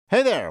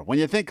Hey there, when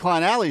you think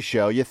Klein Alley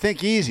Show, you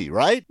think easy,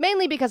 right?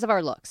 Mainly because of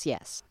our looks,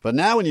 yes. But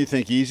now when you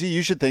think easy,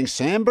 you should think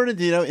San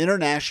Bernardino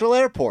International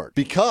Airport.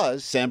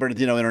 Because San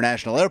Bernardino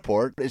International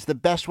Airport is the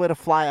best way to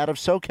fly out of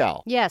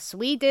SoCal. Yes,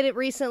 we did it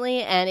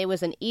recently, and it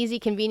was an easy,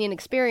 convenient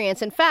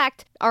experience. In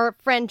fact, our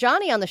friend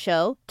Johnny on the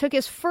show took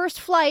his first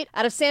flight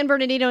out of San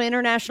Bernardino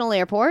International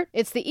Airport.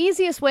 It's the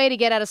easiest way to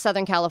get out of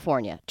Southern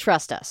California.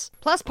 Trust us.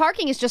 Plus,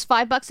 parking is just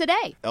 $5 a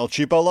day. El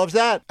Cheapo loves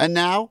that. And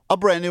now, a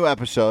brand new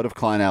episode of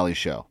Klein Alley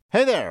Show.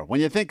 Hey there, when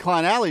you think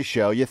Klein Alley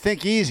Show, you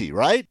think easy,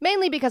 right?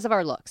 Mainly because of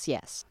our looks,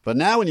 yes. But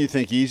now when you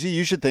think easy,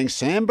 you should think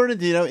San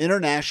Bernardino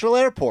International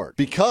Airport.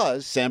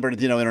 Because San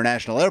Bernardino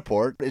International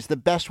Airport is the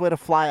best way to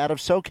fly out of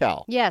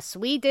SoCal. Yes,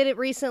 we did it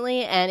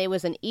recently, and it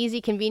was an easy,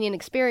 convenient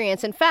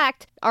experience. In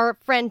fact, our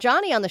friend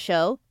Johnny on the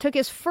show took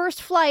his first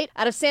flight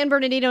out of San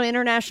Bernardino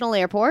International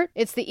Airport.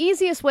 It's the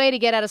easiest way to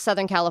get out of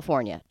Southern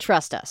California.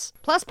 Trust us.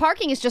 Plus,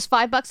 parking is just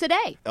 $5 a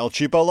day. El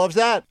Cheapo loves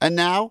that. And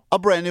now, a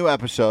brand new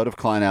episode of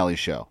Klein Alley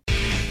Show.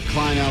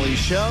 Klein Alley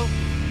Show.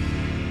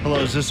 Hello,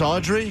 is this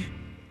Audrey?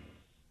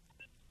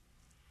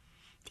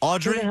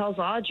 Audrey? Who the hell's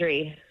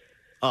Audrey?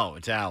 Oh,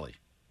 it's Allie.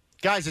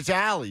 Guys, it's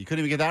Allie. You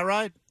couldn't even get that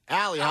right?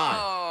 Allie, hi.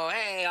 Oh,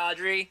 hey,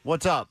 Audrey.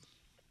 What's up?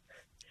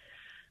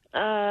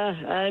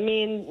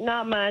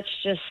 Not much.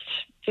 Just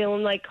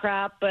feeling like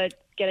crap, but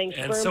getting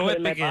sperm put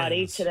in my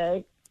body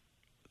today.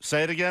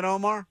 Say it again,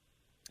 Omar.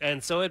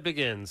 And so it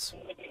begins.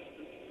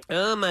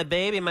 Oh, my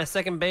baby, my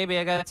second baby.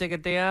 I got to take a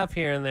day off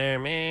here and there,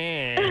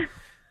 man.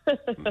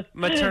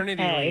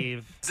 Maternity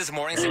leave. Is this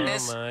morning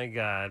sickness? Oh, my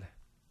God.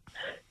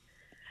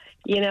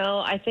 You know,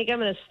 I think I'm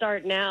going to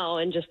start now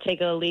and just take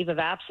a leave of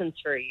absence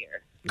for a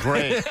year.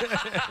 Great.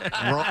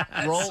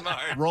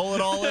 roll it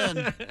all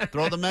in.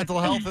 Throw the mental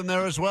health in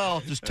there as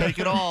well. Just take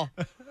it all.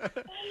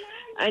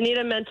 I need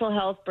a mental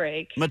health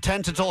break.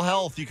 Matentital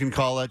health, you can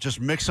call it. Just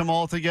mix them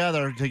all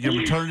together. Take your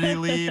maternity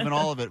leave and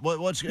all of it.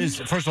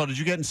 First of all, did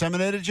you get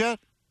inseminated yet?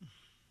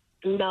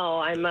 No,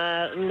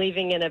 I'm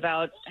leaving in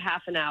about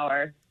half an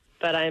hour.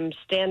 But I'm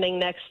standing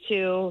next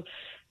to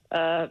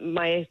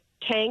my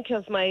tank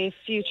of my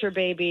future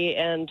baby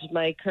and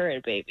my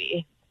current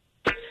baby.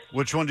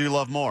 Which one do you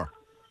love more?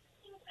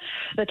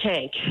 The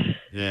tank.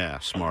 Yeah,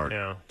 smart.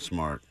 Yeah.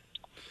 Smart.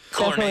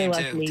 Cooler name,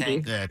 Definitely too,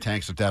 Tank. Yeah,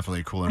 Tank's are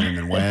definitely a cooler name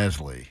than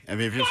Wesley. I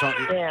mean, if you're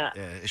talking,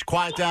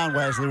 quiet down,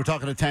 Wesley. We're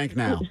talking to Tank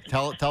now.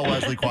 Tell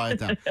Wesley, quiet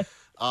down.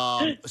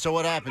 So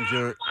what happened?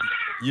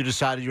 You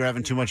decided you were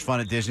having too much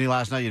fun at Disney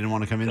last night? You didn't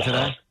want to come in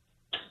today?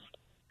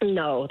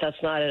 No, that's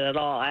not it at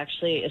all.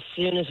 Actually, as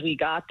soon as we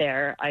got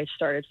there, I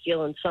started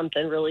feeling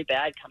something really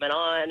bad coming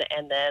on.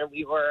 And then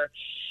we were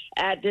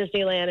at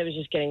Disneyland. It was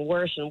just getting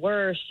worse and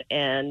worse.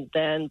 And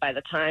then by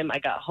the time I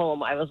got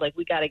home, I was like,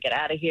 we got to get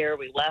out of here.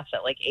 We left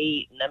at like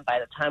 8. And then by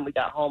the time we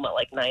got home at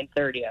like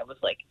 9:30, I was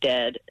like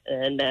dead.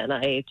 And then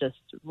I just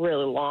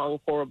really long,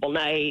 horrible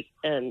night.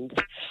 And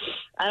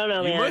I don't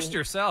know, man. You mushed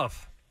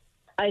yourself.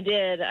 I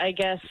did. I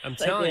guess I'm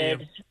telling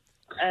you.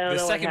 The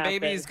second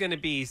baby is going to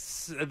be,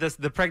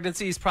 the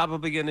pregnancy is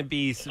probably going to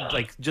be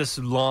like just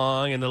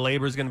long, and the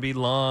labor is going to be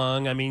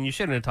long. I mean, you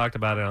shouldn't have talked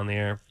about it on the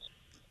air.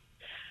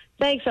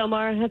 Thanks,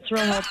 Omar. That's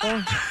real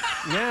helpful.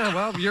 Yeah,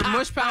 well, your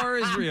mush power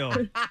is real.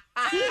 Allie,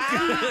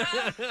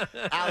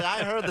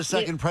 I heard the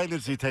second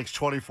pregnancy takes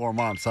 24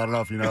 months. I don't know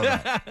if you know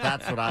that.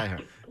 That's what I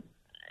heard.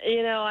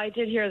 You know, I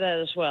did hear that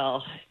as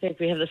well. I think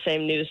we have the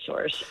same news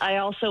source. I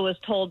also was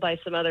told by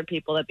some other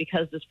people that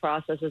because this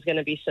process is going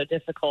to be so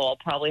difficult, I'll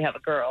probably have a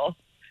girl.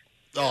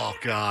 Oh,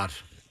 God.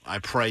 I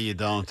pray you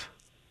don't.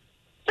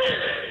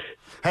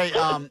 Hey,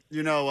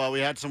 we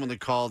had someone that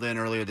called in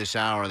earlier this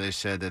hour. They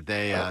said that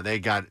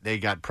they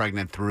got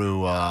pregnant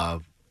through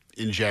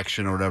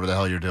injection or whatever the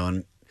hell you're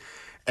doing.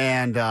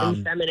 And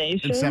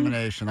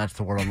insemination, that's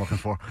the word I'm looking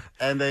for.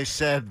 And they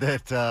said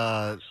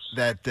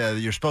that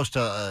you're supposed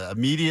to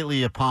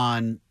immediately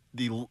upon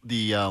the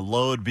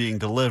load being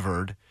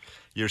delivered,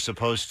 you're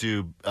supposed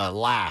to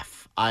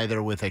laugh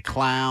either with a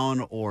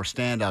clown or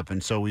stand up.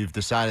 And so we've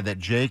decided that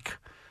Jake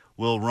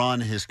will run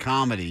his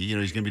comedy. You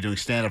know, he's going to be doing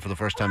stand up for the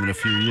first time in a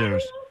few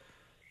years.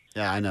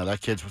 Yeah, I know.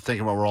 That kid's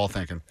thinking what we're all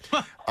thinking.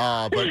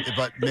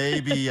 But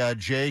maybe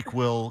Jake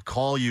will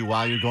call you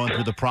while you're going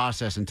through the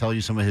process and tell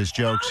you some of his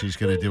jokes he's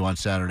going to do on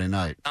Saturday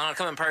night. I want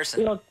to come in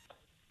person. Look,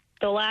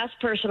 the last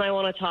person I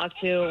want to talk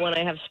to when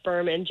I have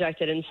sperm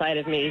injected inside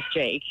of me is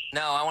Jake.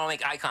 No, I want to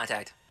make eye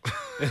contact.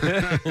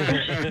 That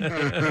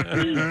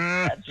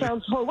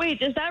sounds horrible. Wait,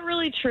 is that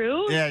really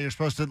true? Yeah, you're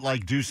supposed to,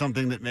 do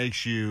something that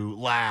makes you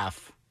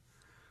laugh.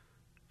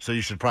 So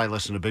you should probably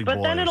listen to Big Boy.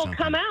 But then it'll something.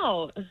 come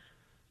out.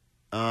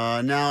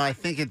 No, I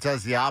think it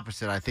does the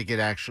opposite. I think it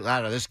actually. I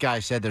don't know. This guy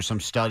said there's some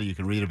study you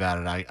can read about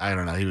it. I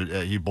don't know.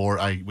 He bored.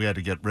 We had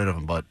to get rid of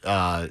him, but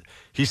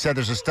he said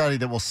there's a study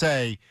that will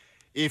say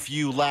if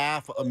you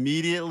laugh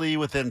immediately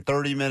within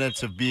 30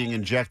 minutes of being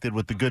injected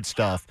with the good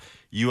stuff,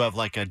 you have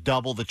like a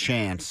double the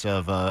chance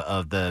of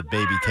the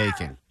baby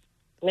taking.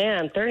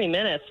 Man, 30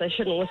 minutes. I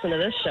shouldn't listen to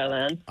this show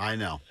then. I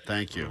know.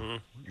 Thank you.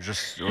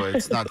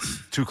 It's not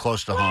too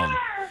close to home.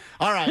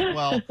 All right.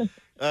 Well,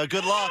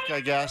 good luck, I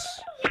guess.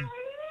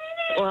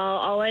 Well,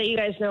 I'll let you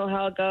guys know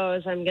how it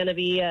goes. I'm going to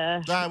be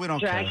we don't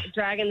care.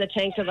 dragging the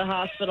tank to the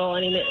hospital. All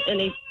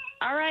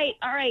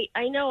right.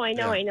 I know.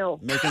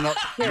 Make another.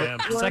 Yeah.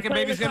 Second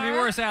baby's going to be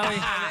worse, Allie.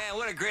 Oh, man,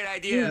 what a great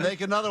idea.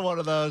 Make another one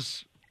of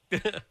those.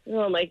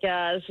 Oh, my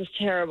God. This is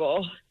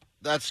terrible.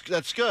 That's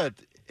good.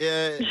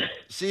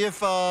 See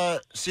if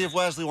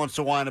Wesley wants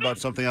to whine about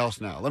something else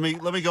now. Let me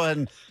go ahead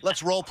and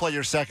let's role play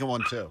your second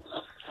one too.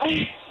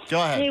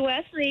 Go ahead. Hey,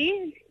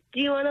 Wesley, do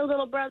you want a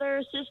little brother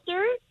or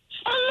sister?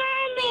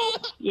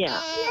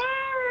 Yeah.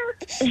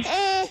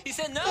 He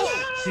said no.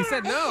 He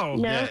said no.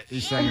 No. Yeah,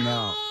 he's saying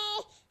no.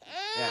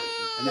 Yeah.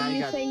 And now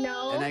you say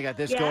no? And I got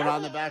this Yes? going on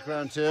in the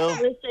background too.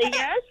 You say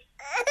yes?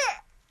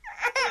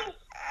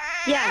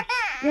 Yes.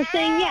 You're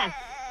saying yes.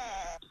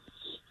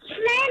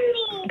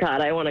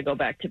 God, I want to go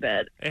back to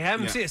bed. Hey, have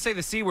him say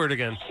the C word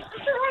again.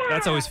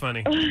 That's always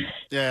funny.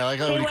 Yeah, like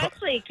Hey,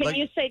 Wesley, can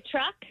you say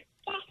truck?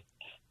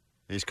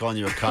 He's calling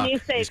you a cuck. Can you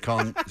say, he's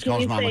calling can his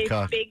you mom a say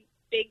cuck.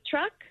 big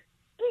truck?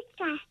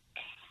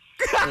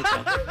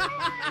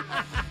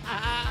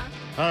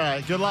 All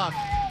right, good luck.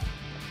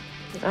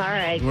 All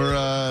right.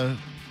 We're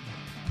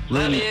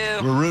Love you.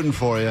 We're rooting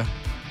for you.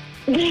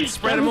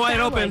 Spread them wide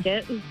open. Like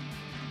it.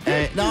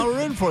 Hey, no, we're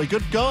rooting for you.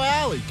 Good, go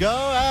Allie, go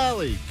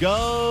Allie,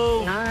 go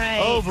All right.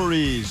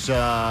 ovaries,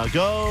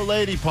 go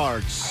lady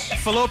parts,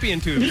 Fallopian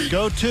tubes.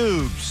 go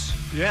tubes,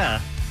 Yeah.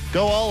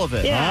 go all of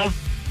it, Yeah. huh?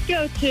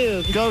 Go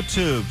tubes. Go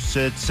tubes.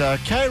 It's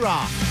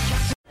K-Rock.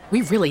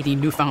 We really need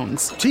new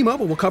phones.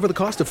 T-Mobile will cover the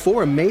cost of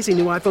 4 amazing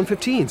new iPhone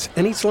 15s,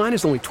 and each line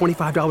is only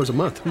 $25 a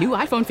month. New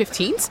iPhone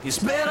 15s?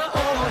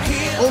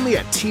 Only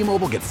at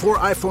T-Mobile, get 4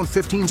 iPhone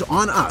 15s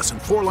on us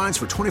and 4 lines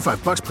for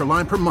 $25 per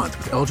line per month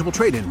with eligible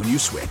trade-in when you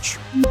switch.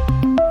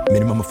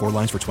 Minimum of 4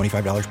 lines for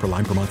 $25 per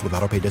line per month with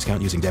autopay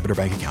discount using debit or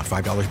bank account.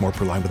 $5 more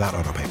per line without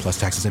autopay, plus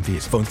taxes and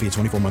fees. Phone fee at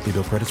 24 monthly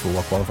bill credits for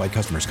well-qualified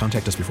customers.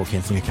 Contact us before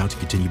canceling account to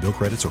continue bill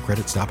credits or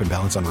credit stop and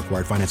balance on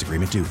required finance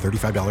agreement due.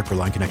 $35 per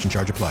line connection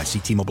charge applies. See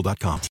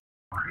T-Mobile.com.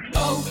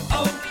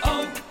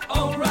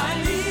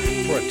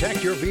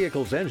 Protect your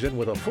vehicle's engine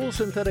with a full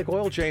synthetic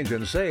oil change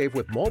and save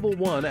with Mobile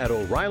One at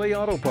O'Reilly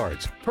Auto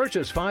Parts.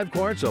 Purchase 5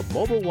 quarts of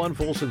Mobile One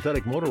full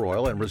synthetic motor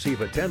oil and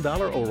receive a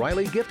 $10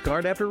 O'Reilly gift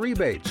card after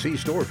rebate. See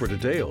store for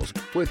details.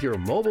 With your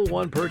Mobile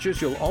One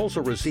purchase, you'll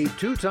also receive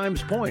 2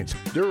 times points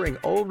during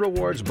O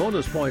Rewards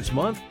Bonus Points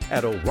Month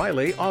at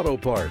O'Reilly Auto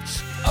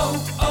Parts.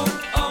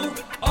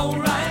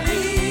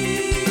 O'Reilly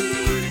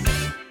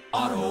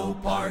Auto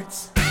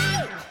Parts.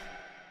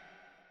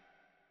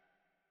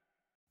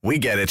 We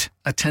get it.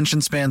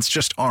 Attention spans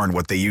just aren't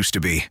what they used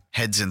to be.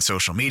 Heads in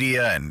social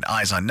media and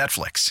eyes on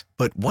Netflix.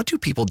 But what do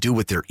people do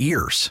with their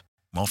ears?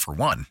 Well, for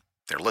one,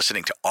 they're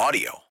listening to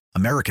audio.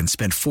 Americans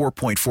spend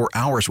 4.4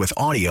 hours with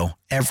audio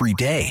every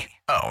day.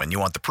 Oh, and you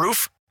want the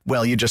proof?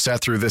 Well, you just sat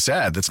through this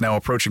ad that's now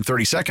approaching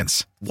 30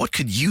 seconds. What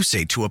could you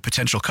say to a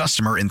potential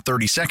customer in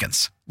 30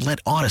 seconds? Let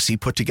Odyssey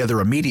put together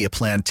a media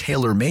plan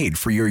tailor-made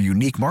for your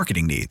unique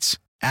marketing needs.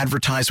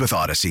 Advertise with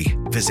Odyssey.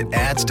 Visit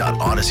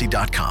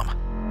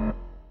ads.odyssey.com.